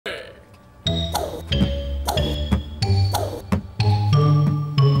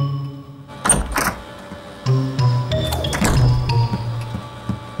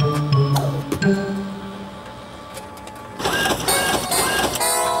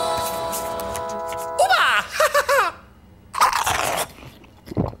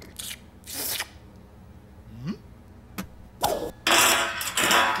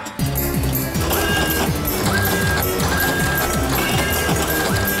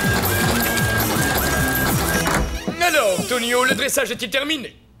Tonio, le dressage est-il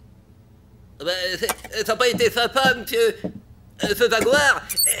terminé? Ça n'a pas été sympa, monsieur. Ce jaguar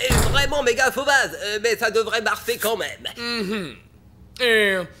est vraiment méga sauvage, mais ça devrait marcher quand même.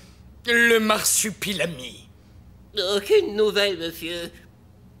 Et le Marsupilami? Aucune nouvelle, monsieur.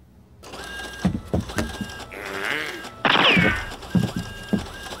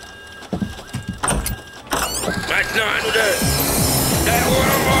 Maintenant, à nous deux.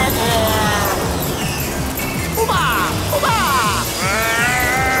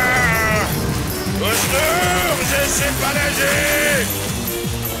 Au secours, je sais pas nager.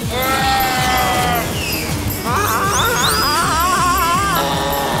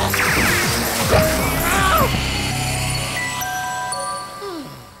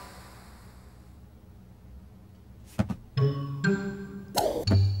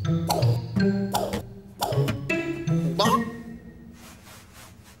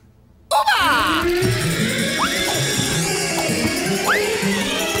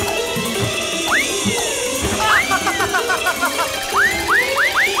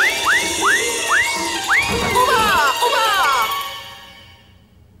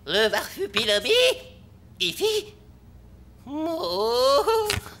 Le Marsupilami? Ici? Oh,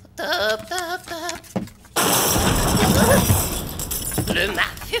 top, top, top. Le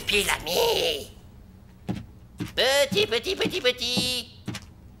Marsupilami. Petit, petit, petit, petit.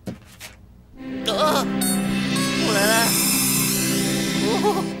 Oh, oh là là.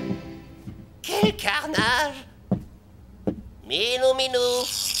 Oh, quel carnage. Minou, minou.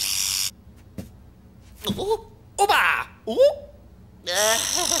 Oh, oh bah. Oh.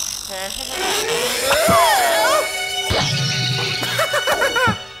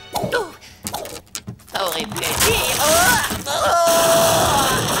 Ça aurait pu être pire.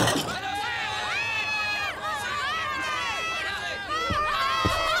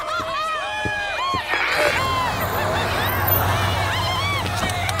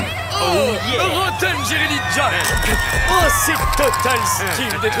 Oh yeah! Rotten Jerry Jack! Oh, c'est total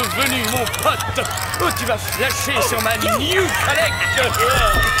style d'être venu, mon pote! Oh, tu vas flasher sur ma new collect!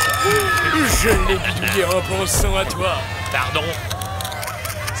 Je l'ai bidouillé en pensant à toi. Pardon?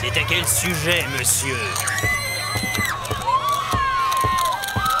 C'est à quel sujet, monsieur?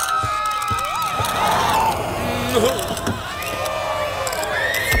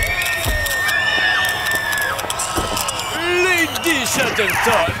 Lady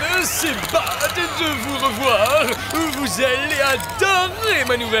Chatterton, c'est bad de vous revoir. Vous allez adorer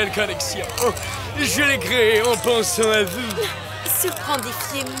ma nouvelle collection. Je l'ai créée en pensant à vous.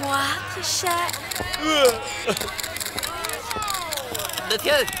 Surprendifiez-moi, très cher.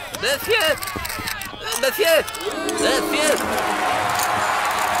 Monsieur, monsieur, monsieur, monsieur.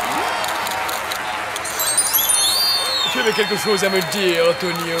 Tu avais quelque chose à me dire,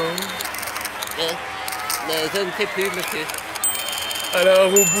 Tonio? Je ne sais plus, monsieur.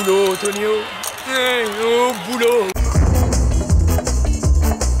 Alors au boulot, Tonio. Au boulot.